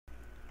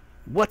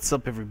What's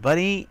up,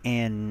 everybody?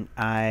 And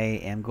I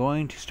am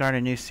going to start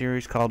a new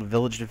series called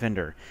Village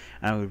Defender.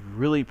 I would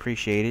really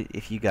appreciate it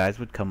if you guys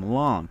would come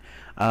along.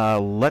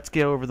 Let's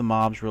go over the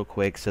mobs real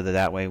quick so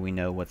that way we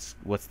know what's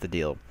the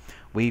deal.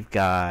 We've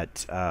got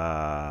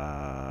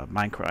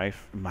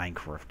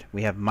Minecraft.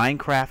 We have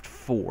Minecraft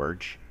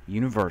Forge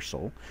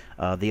Universal,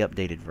 the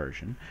updated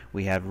version.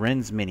 We have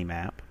Ren's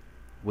Minimap.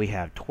 We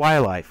have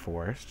Twilight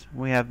Forest.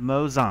 We have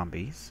Mo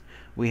Zombies.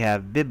 We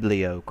have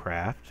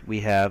Bibliocraft.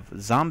 We have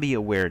Zombie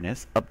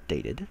Awareness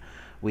updated.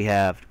 We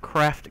have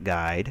Craft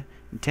Guide,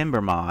 Timber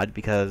Mod,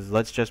 because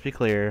let's just be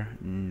clear,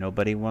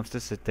 nobody wants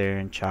to sit there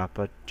and chop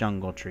a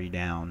jungle tree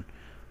down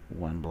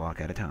one block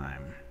at a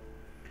time.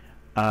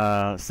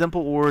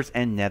 Simple Ores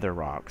and Nether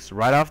Rocks.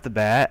 Right off the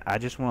bat, I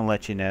just want to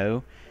let you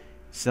know,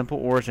 Simple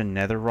Ores and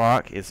Nether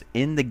Rock is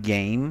in the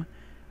game,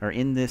 or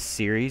in this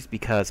series,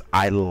 because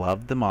I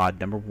love the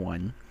mod, number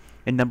one.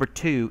 And number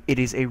two, it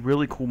is a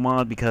really cool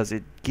mod because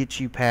it gets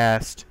you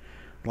past,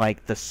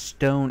 like, the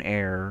stone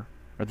error,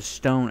 or the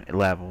stone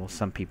level,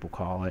 some people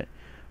call it,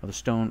 or the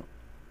stone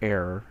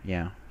error,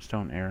 yeah,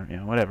 stone error,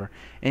 yeah, whatever.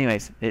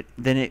 Anyways,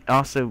 then it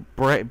also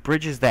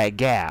bridges that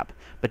gap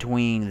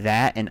between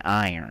that and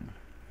iron.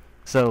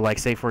 So, like,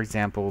 say, for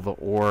example, the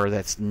ore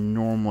that's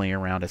normally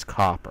around is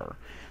copper.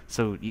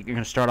 So you're going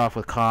to start off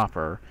with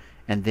copper,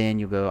 and then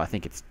you'll go, I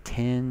think it's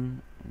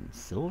 10 and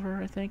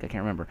silver, I think? I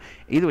can't remember.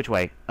 Either which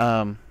way,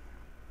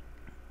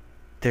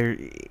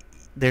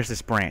 there's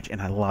this branch, and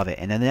I love it.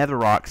 And then the Nether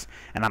Rocks,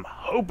 and I'm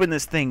hoping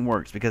this thing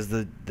works, because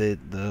the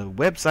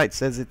website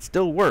says it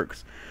still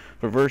works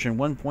for version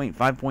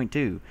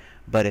 1.5.2.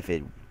 But if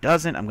it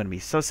doesn't, I'm going to be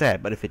so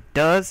sad. But if it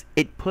does,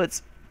 it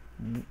puts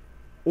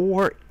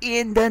ore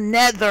in the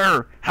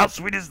nether. How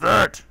sweet is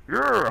that?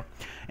 Yeah.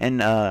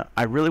 And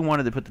I really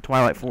wanted to put the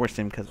Twilight Forest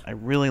in because I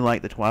really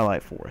like the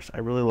Twilight Forest. I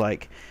really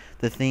like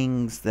the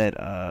things that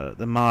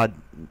the mod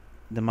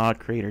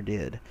creator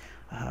did.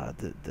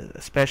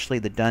 Especially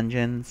the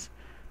dungeons,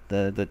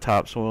 the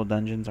topsoil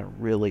dungeons are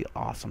really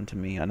awesome to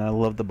me, and I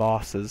love the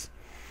bosses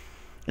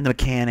and the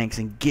mechanics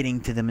and getting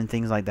to them and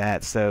things like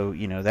that. So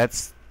you know,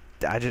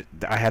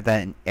 I have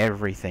that in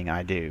everything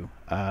I do,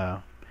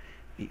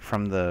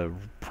 from the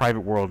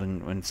private world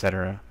and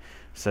etc.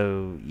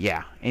 So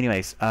yeah.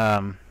 Anyways,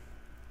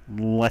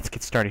 let's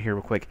get started here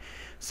real quick.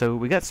 So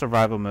we got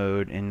survival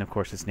mode, and of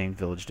course it's named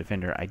Village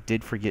Defender. I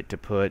did forget to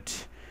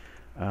put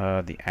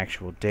the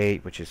actual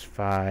date, which is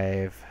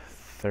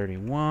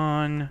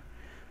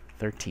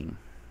 5/31/13.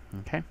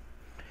 Okay.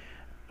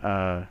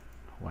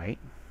 White.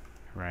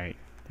 Right.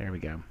 There we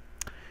go.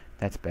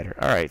 That's better.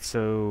 All right.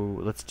 So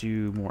let's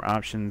do more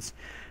options.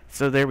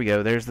 So there we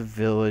go. There's the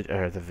village,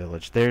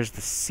 There's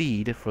the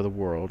seed for the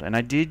world, and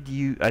I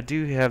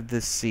do have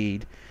this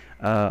seed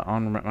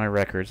on my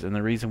records, and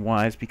the reason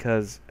why is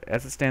because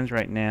as it stands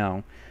right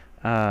now,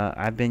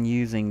 I've been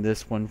using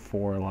this one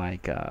for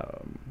like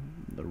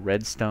the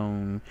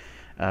redstone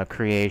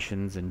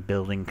creations and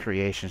building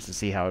creations to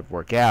see how it would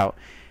work out.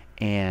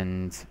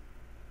 And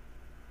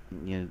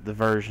you know, the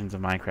versions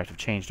of Minecraft have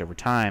changed over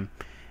time,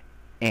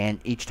 and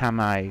each time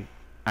I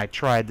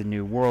tried the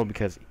new world,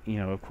 because you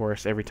know, of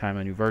course, every time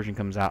a new version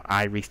comes out,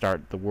 I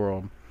restart the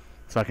world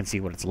so I can see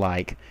what it's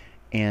like.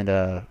 And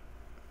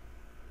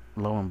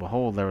lo and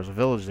behold, there was a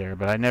village there,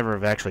 but I never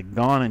have actually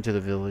gone into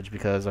the village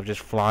because I just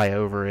fly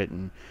over it,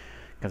 and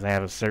because I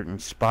have a certain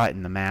spot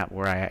in the map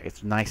where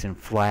it's nice and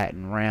flat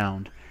and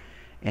round,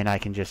 and I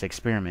can just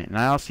experiment. And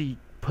I also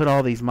put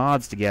all these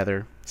mods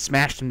together,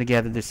 smashed them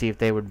together to see if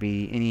there would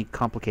be any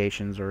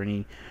complications or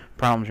any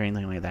problems or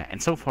anything like that.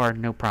 And so far,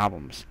 no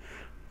problems.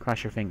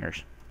 Cross your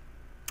fingers.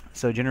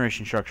 So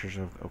generation structures,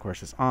 of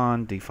course, is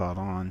on, default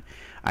on.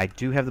 I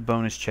do have the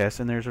bonus chest,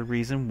 and there's a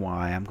reason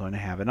why I'm going to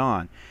have it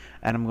on.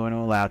 And I'm going to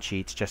allow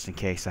cheats just in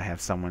case I have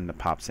someone that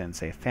pops in,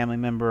 say a family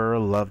member, a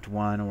loved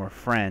one, or a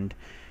friend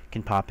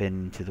can pop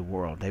into the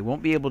world. They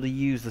won't be able to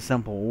use the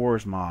Simple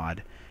Ores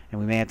mod, and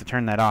we may have to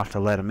turn that off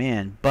to let them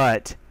in,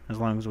 but as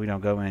long as we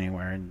don't go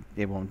anywhere, and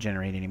it won't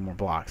generate any more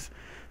blocks.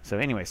 So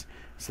anyways,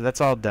 so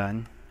that's all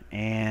done,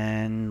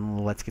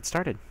 and let's get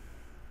started.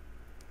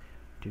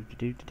 So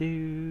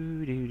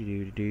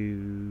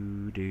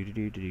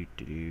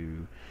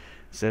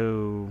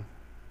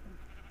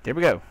there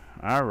we go.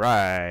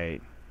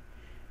 Alright.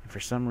 For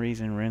some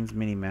reason, Ren's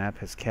Minimap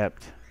has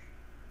kept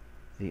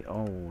the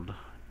old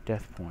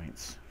death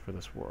points for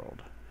this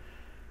world.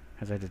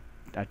 As I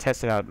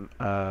tested out,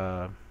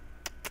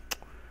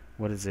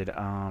 what is it,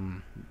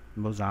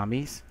 Mo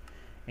Zombies,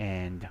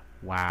 and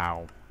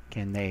wow,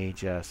 can they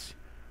just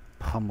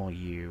pummel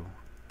you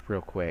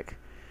real quick.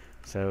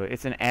 So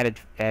it's an added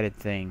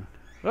thing.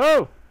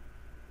 Oh!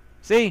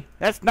 See?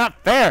 That's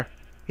not fair!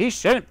 He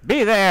shouldn't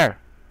be there!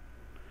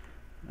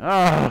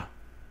 Ugh!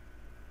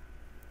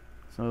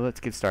 So let's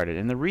get started.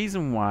 And the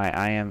reason why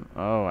I'm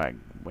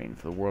waiting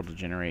for the world to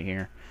generate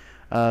here.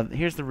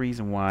 Here's the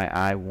reason why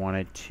I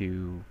wanted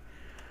to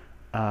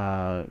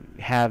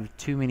have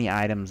too many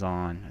items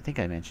on. I think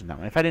I mentioned that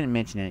one. If I didn't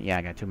mention it, yeah,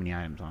 I got too many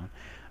items on.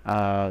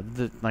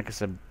 Like I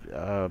said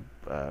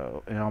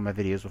in all my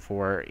videos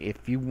before,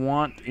 if you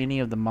want any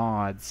of the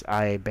mods,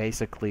 I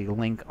basically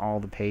link all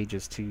the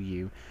pages to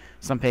you.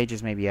 Some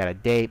pages may be out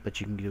of date,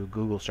 but you can do a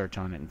Google search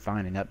on it and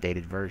find an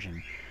updated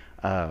version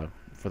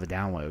for the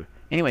download.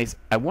 Anyways,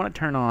 I want to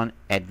turn on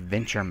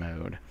adventure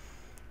mode.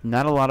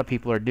 Not a lot of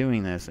people are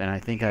doing this, and I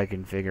think I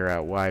can figure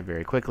out why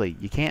very quickly.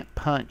 You can't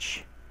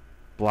punch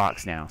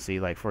blocks now. See,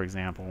 like for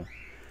example,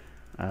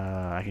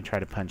 I can try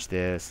to punch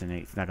this, and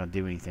it's not going to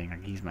do anything. I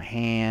can use my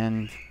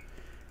hand.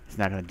 It's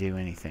not going to do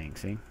anything.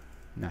 See?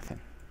 Nothing.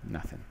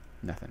 Nothing.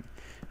 Nothing.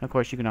 And of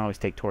course, you can always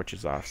take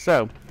torches off.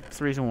 So, that's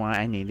the reason why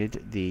I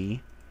needed the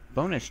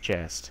bonus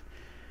chest.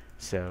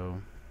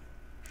 So,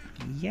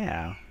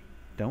 yeah.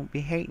 Don't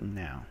be hating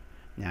now.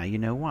 Now you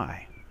know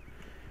why.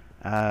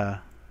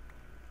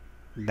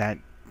 That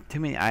too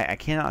many. I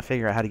cannot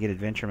figure out how to get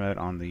adventure mode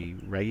on the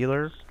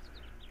regular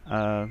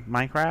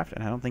Minecraft,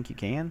 and I don't think you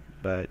can.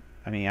 But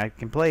I mean, I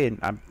can play it.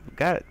 I've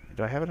got it.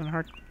 Do I have it in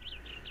hard?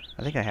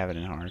 I think I have it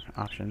in hard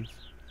options.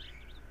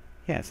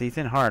 Yeah, see, it's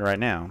in hard right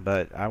now,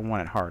 but I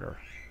want it harder.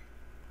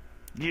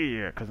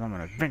 Yeah, because I'm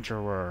an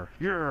adventurer.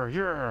 Yeah,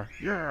 yeah,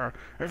 yeah,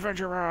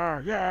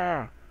 adventurer.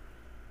 Yeah.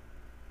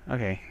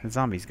 Okay, the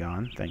zombie's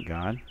gone. Thank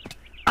God.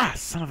 Ah,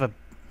 son of a.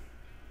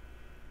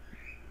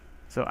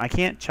 So I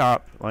can't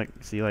chop, like,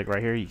 see, like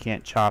right here, you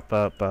can't chop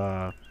up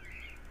the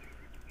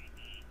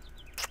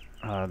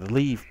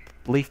leaf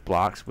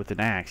blocks with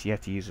an axe. You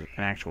have to use an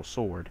actual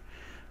sword.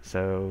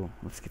 So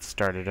let's get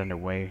started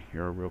underway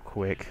here real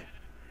quick.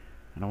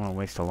 I don't want to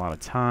waste a lot of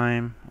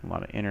time, a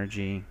lot of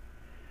energy.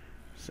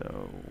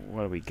 So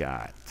what do we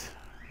got?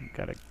 We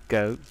got a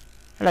goat.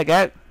 Hello,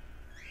 goat.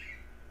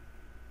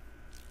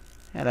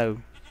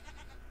 Hello,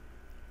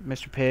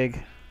 Mr.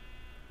 Pig.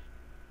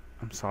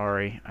 I'm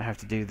sorry, I have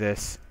to do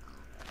this.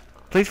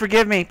 Please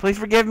forgive me. Please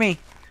forgive me.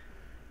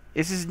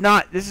 This is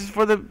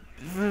for the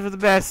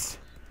best.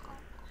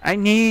 I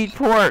need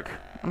pork.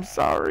 I'm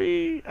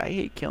sorry. I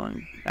hate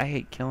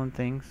killing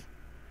things.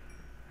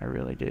 I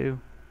really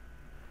do.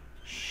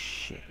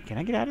 Shit. Can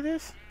I get out of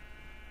this?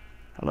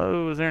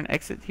 Hello? Is there an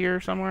exit here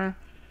somewhere?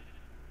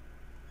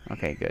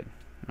 Okay, good.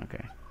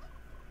 Okay.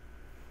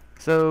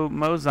 So,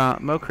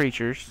 mo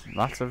creatures.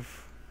 Lots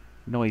of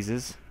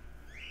noises.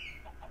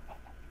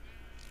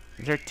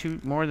 Is there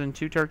more than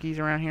 2 turkeys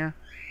around here?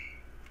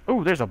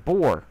 Oh, there's a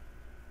boar.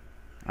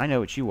 I know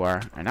what you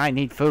are, and I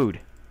need food.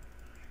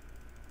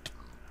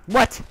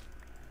 What?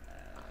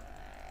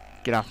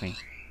 Get off me.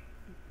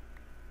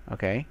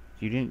 Okay.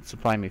 You didn't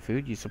supply me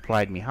food. You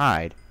supplied me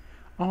hide.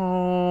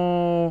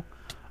 Oh.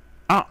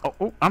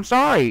 Oh, I'm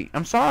sorry.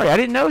 I'm sorry. I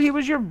didn't know he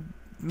was your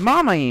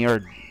mommy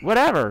or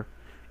whatever.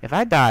 If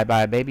I die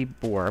by a baby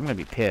boar, I'm going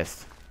to be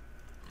pissed.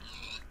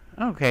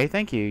 Okay,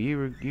 thank you.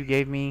 You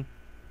gave me...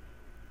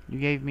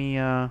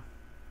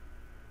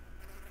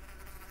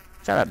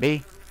 Shut up,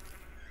 B.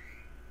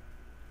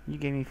 You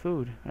gave me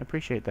food. I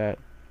appreciate that.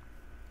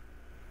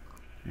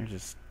 There's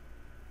this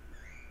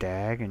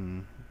stag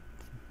and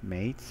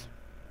mates.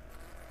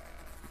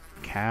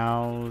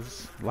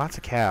 Cows. Lots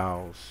of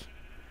cows.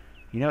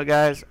 You know what,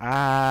 guys?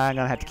 I'm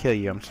gonna have to kill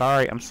you. I'm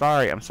sorry. I'm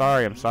sorry. I'm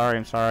sorry. I'm sorry.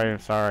 I'm sorry. I'm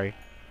sorry.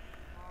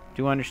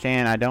 Do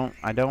understand? I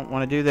don't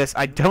want to do this.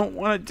 I don't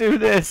want to do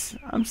this.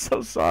 I'm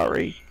so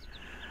sorry.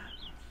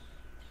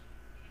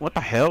 What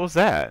the hell was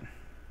that?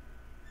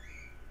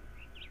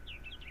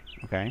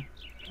 Okay.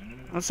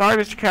 I'm sorry,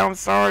 Mr. Cow. I'm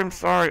sorry. I'm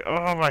sorry.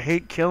 Oh, I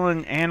hate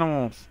killing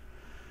animals.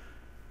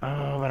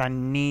 Oh, but I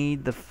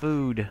need the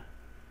food.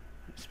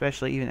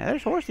 Especially even...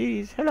 There's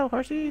horsies. Hello,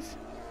 horsies.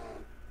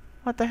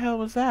 What the hell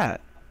was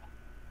that?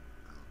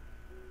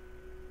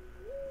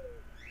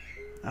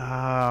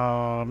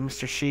 Oh,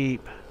 Mr.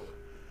 Sheep.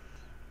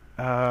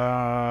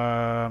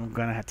 I'm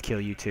gonna have to kill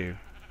you too.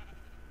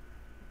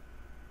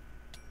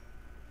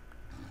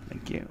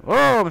 Thank you.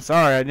 Oh, I'm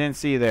sorry. I didn't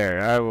see you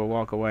there. I will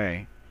walk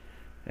away.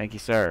 Thank you,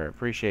 sir.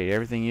 Appreciate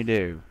everything you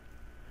do.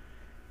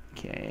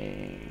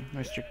 Okay,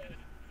 Mr.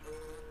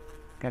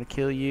 Gotta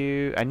kill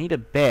you. I need a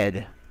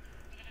bed.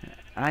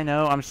 I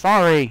know. I'm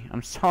sorry.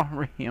 I'm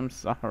sorry. I'm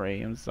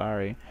sorry. I'm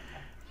sorry.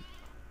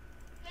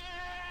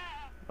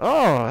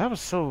 Oh, that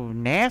was so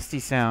nasty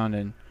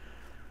sounding.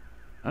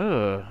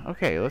 Ugh.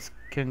 Okay, let's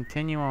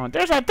continue on.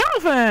 There's a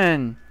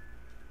dolphin!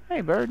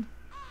 Hey, bird.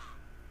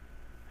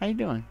 How you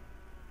doing?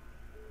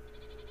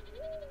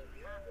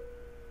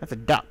 That's a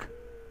duck.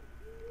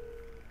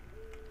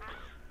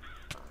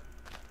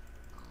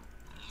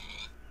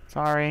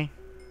 Sorry.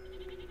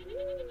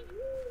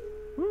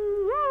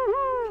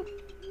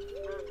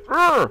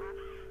 A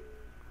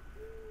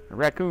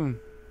raccoon.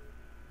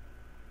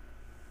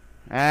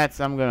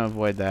 I'm gonna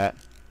avoid that.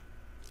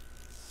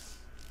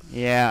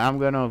 Yeah, I'm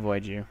gonna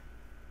avoid you.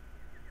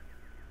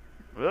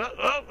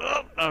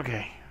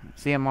 Okay.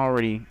 See, I'm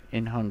already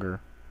in hunger.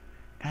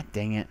 God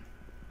dang it.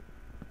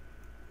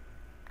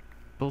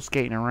 Bull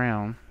skating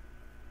around.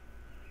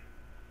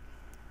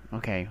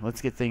 Okay,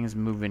 let's get things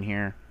moving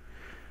here.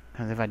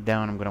 Because if I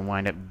don't, I'm going to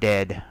wind up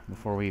dead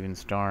before we even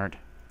start.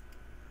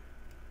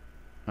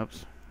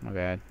 Oops, my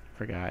bad.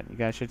 Forgot. You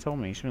guys should have told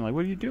me. You should have been like,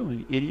 what are you doing,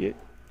 you idiot?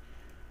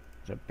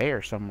 There's a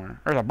bear somewhere.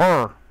 There's a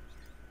burr.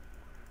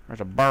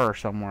 There's a burr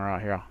somewhere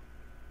out here.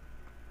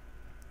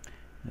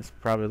 This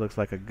probably looks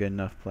like a good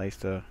enough place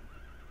to...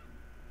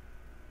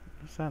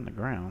 What's that on the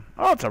ground?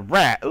 Oh, it's a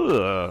rat.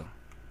 Ugh.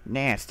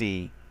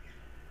 Nasty.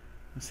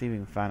 Let's see if we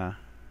can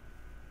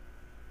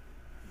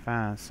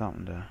find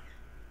something to...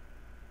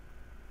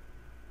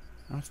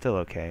 I'm still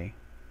okay.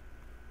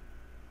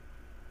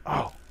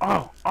 Oh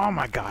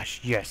my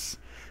gosh, yes.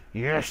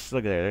 Yes,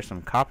 look at there. There's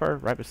some copper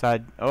right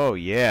beside... Oh,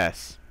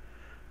 yes.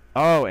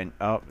 Oh, and...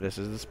 Oh, this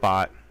is the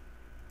spot.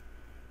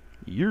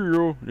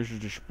 Yeah, this is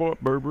the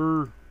spot,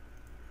 baby.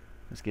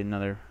 Let's get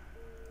another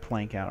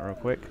plank out real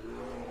quick.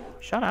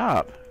 Shut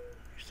up.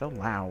 You're so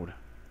loud.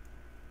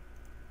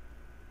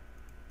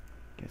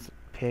 Get us a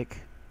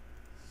pick.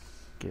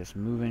 Get us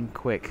moving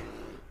quick.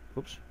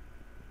 Oops.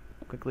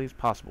 Quickly as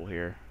possible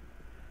here.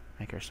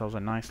 Make ourselves a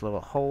nice little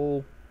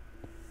hole.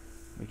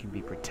 We can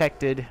be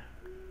protected.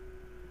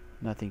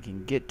 Nothing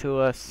can get to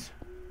us.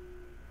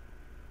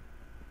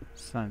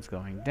 Sun's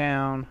going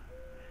down.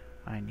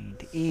 I need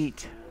to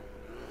eat.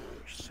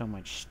 There's so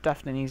much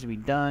stuff that needs to be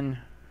done.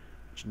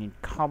 But you need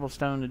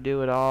cobblestone to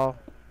do it all.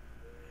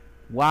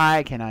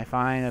 Why can I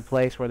find a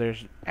place where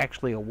there's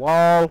actually a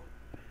wall?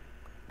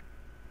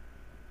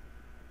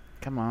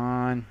 Come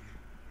on.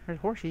 There's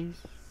horses.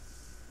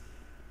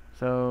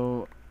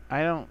 So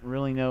I don't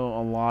really know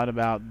a lot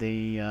about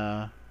the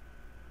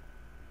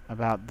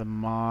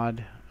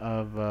mod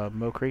of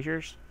Mo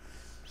Creatures.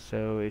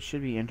 So it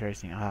should be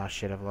interesting. Oh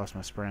shit, I've lost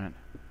my sprint.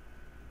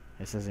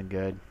 This isn't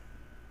good.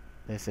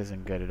 This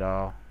isn't good at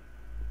all.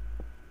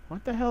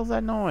 What the hell's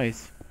that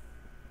noise?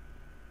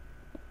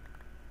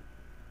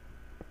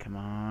 Come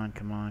on,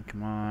 come on,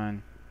 come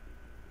on.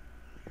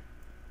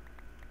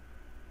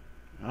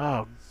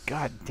 Oh,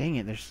 god dang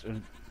it. There's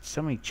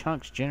so many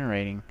chunks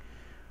generating.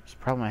 It's a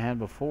problem I had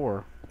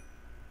before.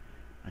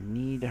 I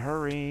need to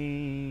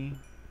hurry.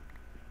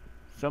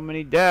 So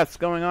many deaths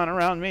going on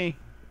around me.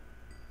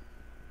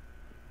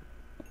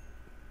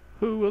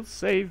 Who will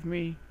save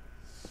me?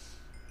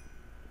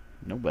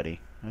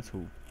 Nobody. That's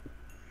who.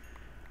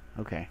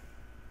 Okay.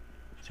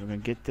 So we're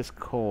going to get this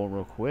coal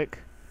real quick.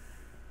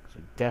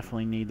 So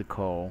definitely need the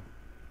coal.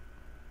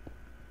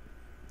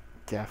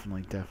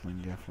 Definitely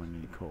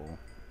need coal.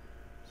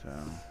 So.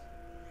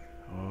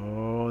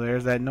 Oh,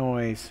 there's that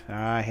noise.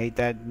 I hate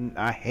that.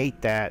 I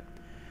hate that.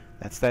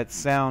 That's that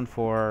sound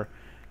for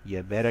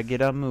you better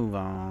get a move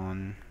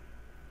on.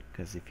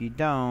 Because if you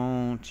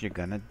don't, you're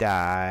going to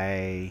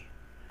die.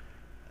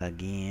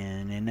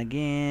 Again and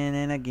again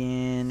and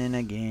again and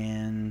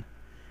again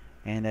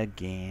and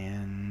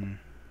again.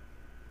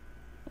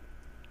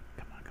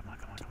 Come on, come on,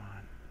 come on, come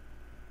on.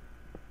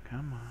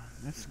 Come on.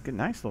 That's a good,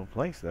 nice little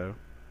place, though.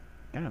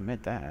 Gotta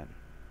admit that.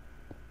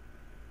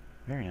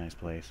 Very nice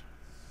place.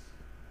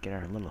 Get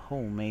our little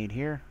hole made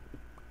here.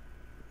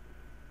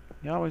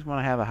 You always want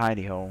to have a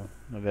hidey hole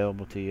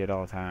available to you at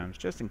all times,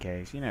 just in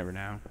case. You never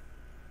know.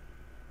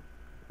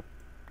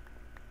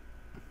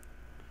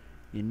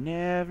 You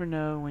never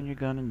know when you're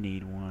gonna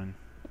need one.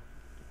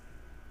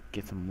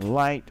 Get some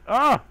light.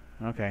 Oh!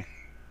 Okay.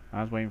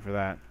 I was waiting for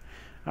that.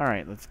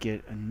 Alright, let's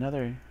get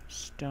another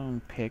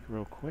stone pick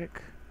real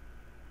quick.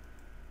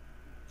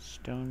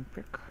 Stone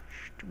pick.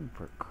 Stone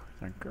pick.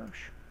 Thank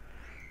gosh.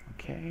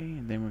 Okay,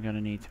 and then we're gonna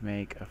need to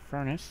make a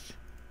furnace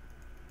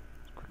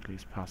as quickly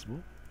as possible.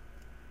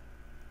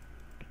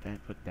 Get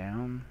that put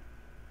down.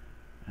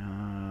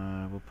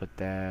 We'll put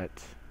that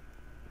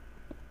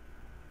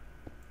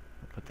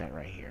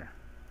right here.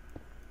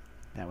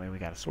 That way we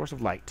got a source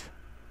of light.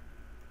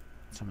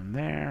 Someone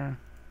there.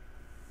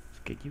 Let's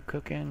get you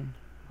cooking.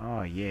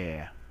 Oh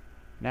yeah.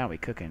 Now we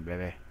cooking,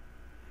 baby.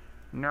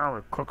 Now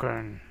we're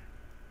cooking.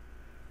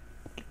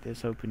 Get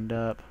this opened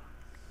up.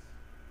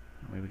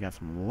 That way we got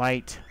some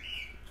light.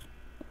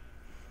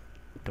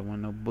 Don't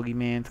want no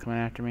boogeymans coming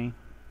after me.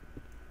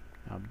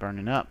 Now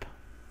burning up.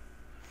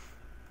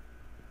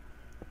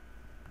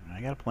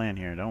 I got a plan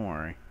here, don't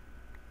worry.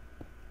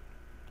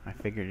 I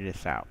figured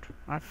this out.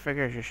 I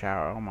figured this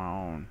out on my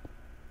own.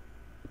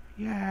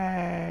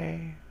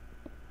 Yay!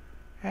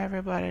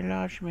 Everybody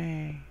loves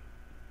me.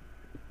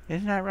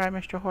 Isn't that right,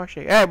 Mr.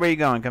 Horsey? Hey, where you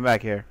going? Come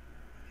back here.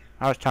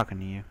 I was talking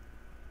to you.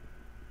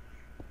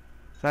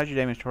 So how's your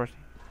day, Mr. Horsey?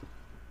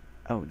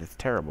 Oh, that's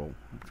terrible.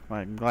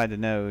 I'm glad to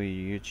know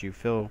you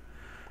feel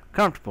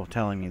comfortable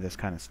telling me this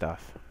kind of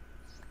stuff.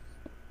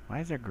 Why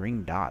is there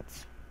green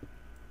dots?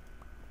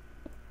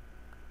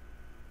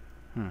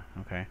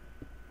 Okay.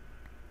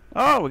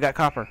 Oh, we got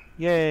copper.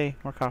 Yay,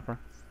 more copper.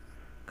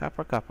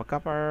 Copper, copper,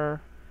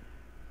 copper.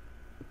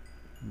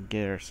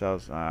 Get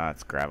ourselves...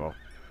 it's gravel.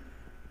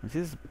 This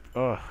is...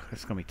 Ugh,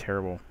 this is going to be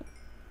terrible.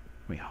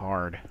 It's going to be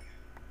hard.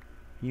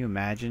 Can you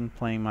imagine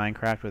playing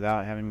Minecraft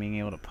without being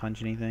able to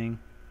punch anything?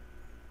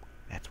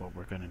 That's what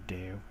we're going to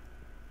do.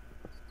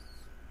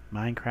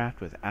 Minecraft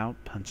without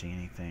punching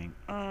anything.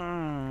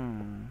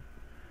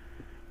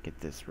 Get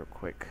this real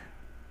quick.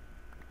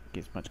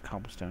 Get as much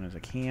cobblestone as I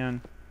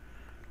can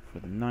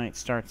before the night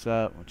starts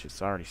up, which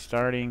is already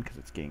starting because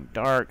it's getting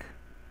dark.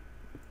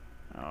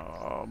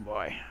 Oh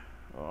boy.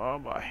 Oh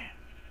boy.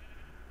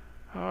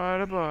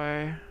 Oh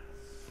boy.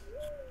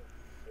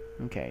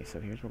 Okay, so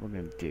here's what we're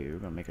gonna do. We're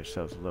gonna make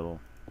ourselves a little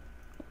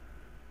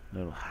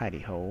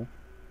hidey hole.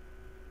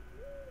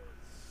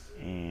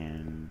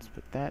 And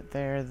put that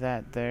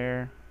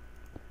there.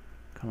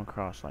 Come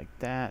across like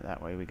that.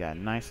 That way we got a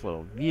nice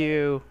little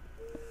view.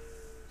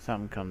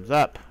 Something comes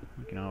up,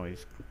 we can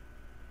always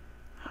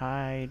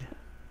hide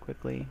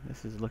quickly.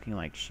 This is looking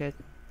like shit,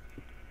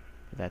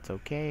 but that's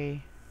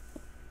okay,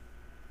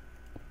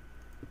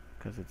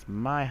 because it's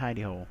my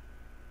hidey hole.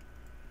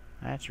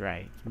 That's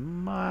right, it's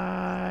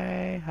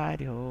my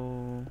hidey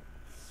hole.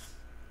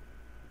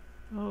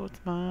 Oh,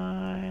 it's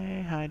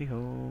my hidey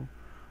hole.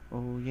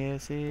 Oh,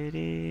 yes it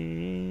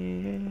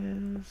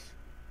is.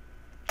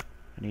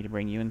 I need to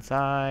bring you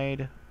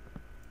inside.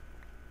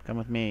 Come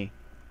with me.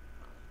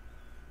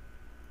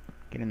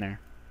 Get in there.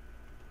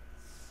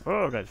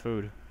 Oh, got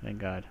food. Thank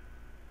God.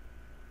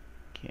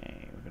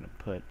 Okay, we're gonna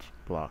put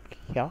block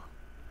here.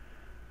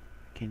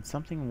 Can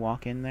something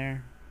walk in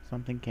there?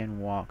 Something can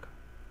walk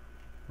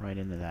right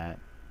into that.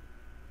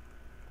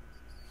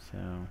 So,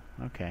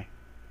 okay.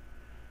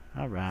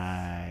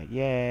 Alright.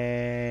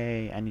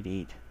 Yay! I need to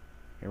eat.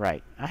 You're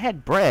right. I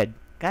had bread.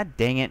 God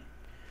dang it.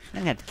 I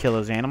didn't have to kill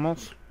those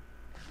animals.